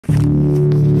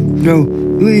No,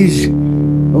 please.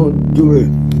 Don't do it.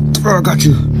 Oh, I got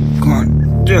you. Come on.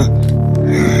 Yeah.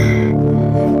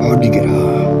 How'd you get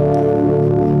high?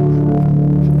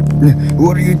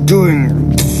 What are you doing?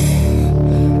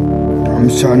 I'm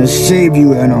trying to save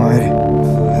you, ENNARD.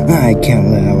 I can't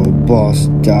let our boss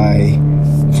die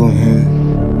for him.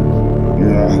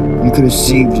 Yeah, you could have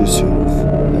saved yourself.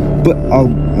 But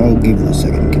I'll give you a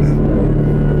second, can I?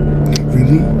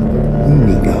 Really?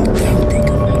 Maybe I'll think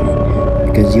about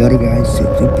it. Because the other guy said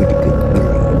you're pretty good,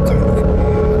 kind of.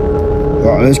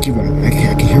 Alright, let's keep running. I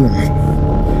can hear him.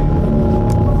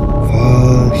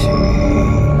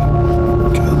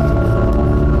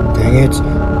 Dang it.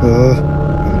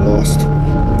 I'm lost.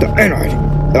 ENNARD.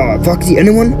 Foxy,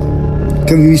 anyone?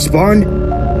 Can we respawn?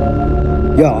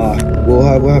 Yeah,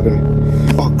 what happened?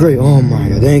 Oh, great. Oh my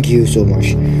god, thank you so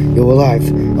much. You're alive.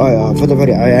 Alright,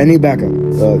 FREDDY, I need backup.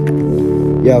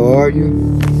 Yeah, where are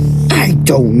you? I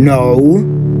don't know.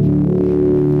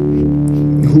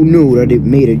 Who knew that it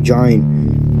made a giant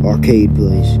arcade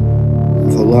place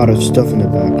with a lot of stuff in the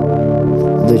back?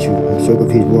 Literally, I'm so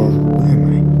confused. Where am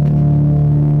I?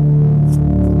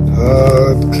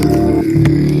 Huh?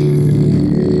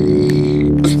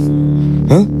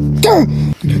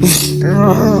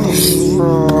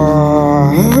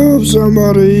 Help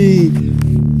somebody!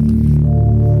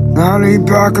 I need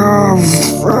backup!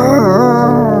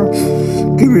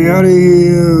 Get me out of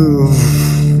here!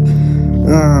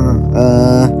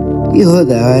 You heard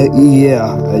that, right?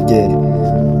 Yeah, I did.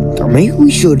 Maybe we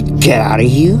should get out of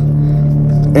here?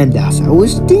 And that's what I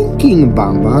was thinking,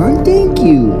 Bonbon. Thank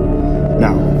you.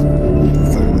 Now,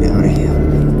 find me out of here.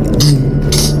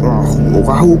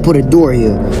 Oh, who put a door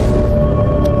here?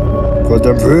 But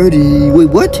I'm ready. Wait,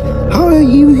 what? How are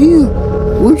you here?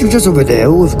 Weren't you just over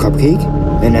there with Cupcake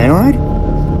and ENNARD?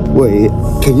 Wait,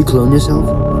 can you clone yourself?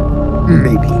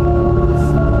 Maybe.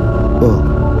 Oh.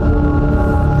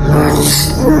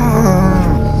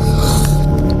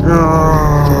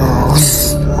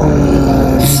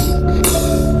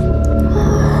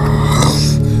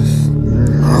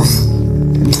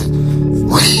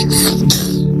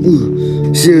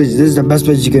 Seriously, this is the best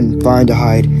place you can find to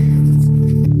hide.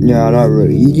 Yeah, not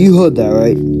really. You heard that,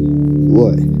 right?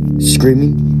 What?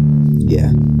 Screaming?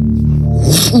 Yeah.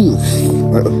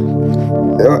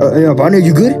 Yeah, Bonnie,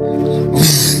 you good?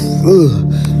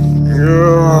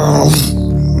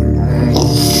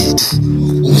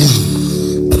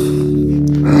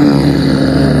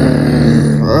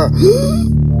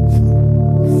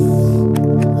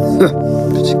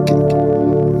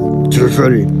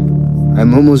 FREDDY,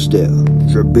 I'm almost there.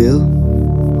 Bill,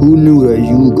 who knew that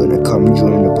you were gonna come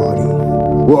join the party?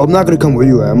 Well, I'm not gonna come where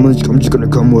you are. I'm just gonna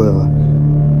come where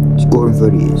Gordon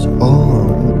FREDDY is. Oh,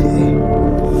 okay.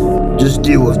 Just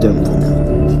deal with them for now.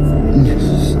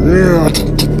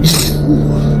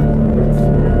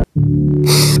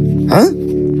 Huh?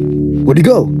 Where'd he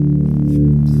go?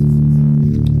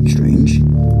 Strange.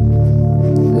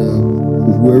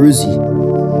 Where is he?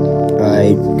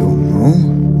 I don't know.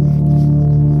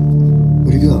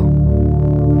 Where'd he go?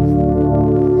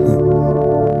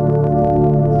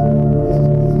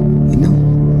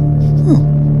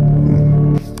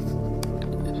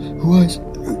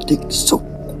 Everything is so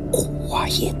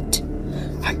quiet.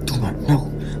 I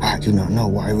do not know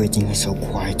why everything is so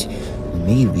quiet.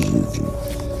 Maybe if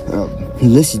you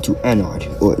listen to ENNARD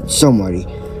or somebody,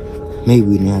 maybe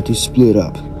we have to split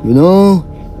up. You know,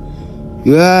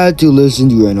 you have to listen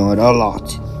to ENNARD a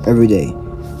lot every day.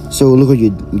 So look what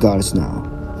you got us now.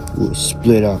 We'll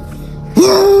split up.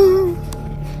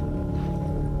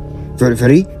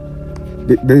 FREDDY?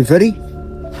 Baby FREDDY?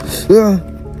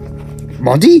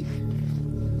 Monty?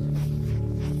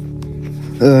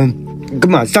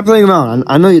 Come on, stop playing around.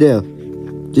 I know you're there.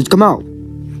 Just come out.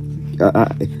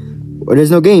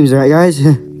 There's no games, right, guys?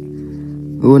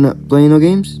 We're not playing no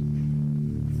games?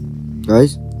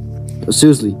 Guys?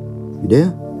 Seriously, you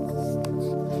there?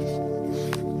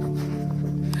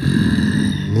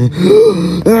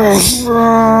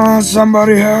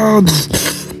 Somebody help!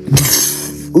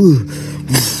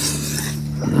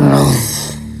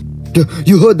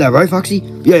 You heard that, right, Foxy?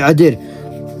 Yeah, I did.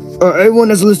 Everyone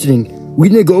that's listening, we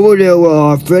need to go over there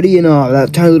with FREDDY and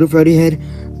that tiny little FREDDY head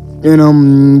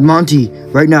and Monty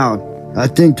right now. I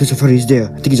think Mr. FREDDY's there.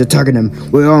 I think he's attacking them.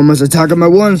 We all must attack him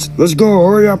at once. Let's go,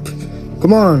 hurry up.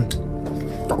 Come on.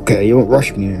 Okay, you won't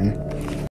rush me, man.